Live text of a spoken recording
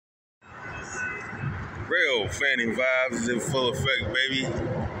Real fanning vibes is in full effect, baby.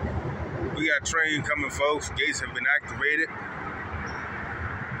 We got train coming, folks. Gates have been activated.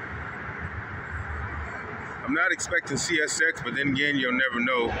 I'm not expecting CSX, but then again, you'll never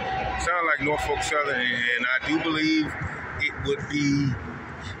know. Sound like Norfork Southern, and I do believe it would be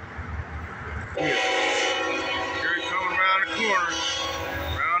here. Here it coming around the corner,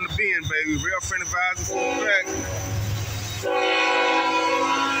 around the bend, baby. Real fanning vibes in full effect.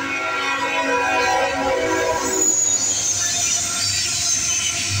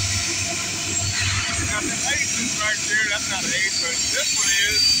 Got the aces right there. That's not an ace, but this one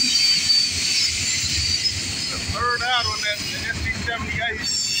is. The third out on that, the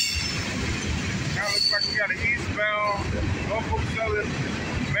sd70ace's. Kind of looks like we got an eastbound Norfork Southern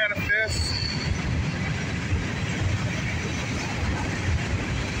manifest.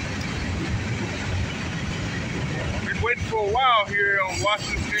 Been waiting for a while here on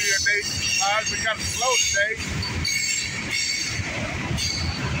Washington Studio Day. We got it slow today.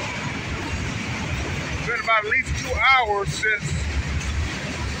 It's been about at least 2 hours since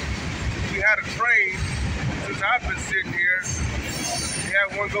we had a train, since I've been sitting here. We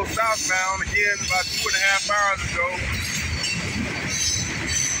had one go southbound again about 2.5 hours ago.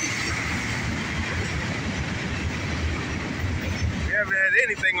 We haven't had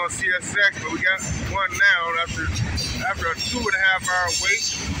anything on CSX, but we got one now after a 2.5 hour wait.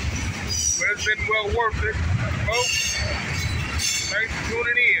 But it's been well worth it, folks. Thanks for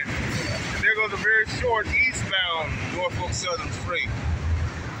tuning in. And there goes a very short eastbound Norfolk Southern freight.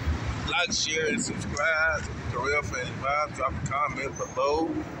 Like, share, and subscribe to Real Fanning Vibes. Drop a comment below.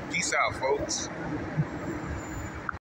 Peace out, folks.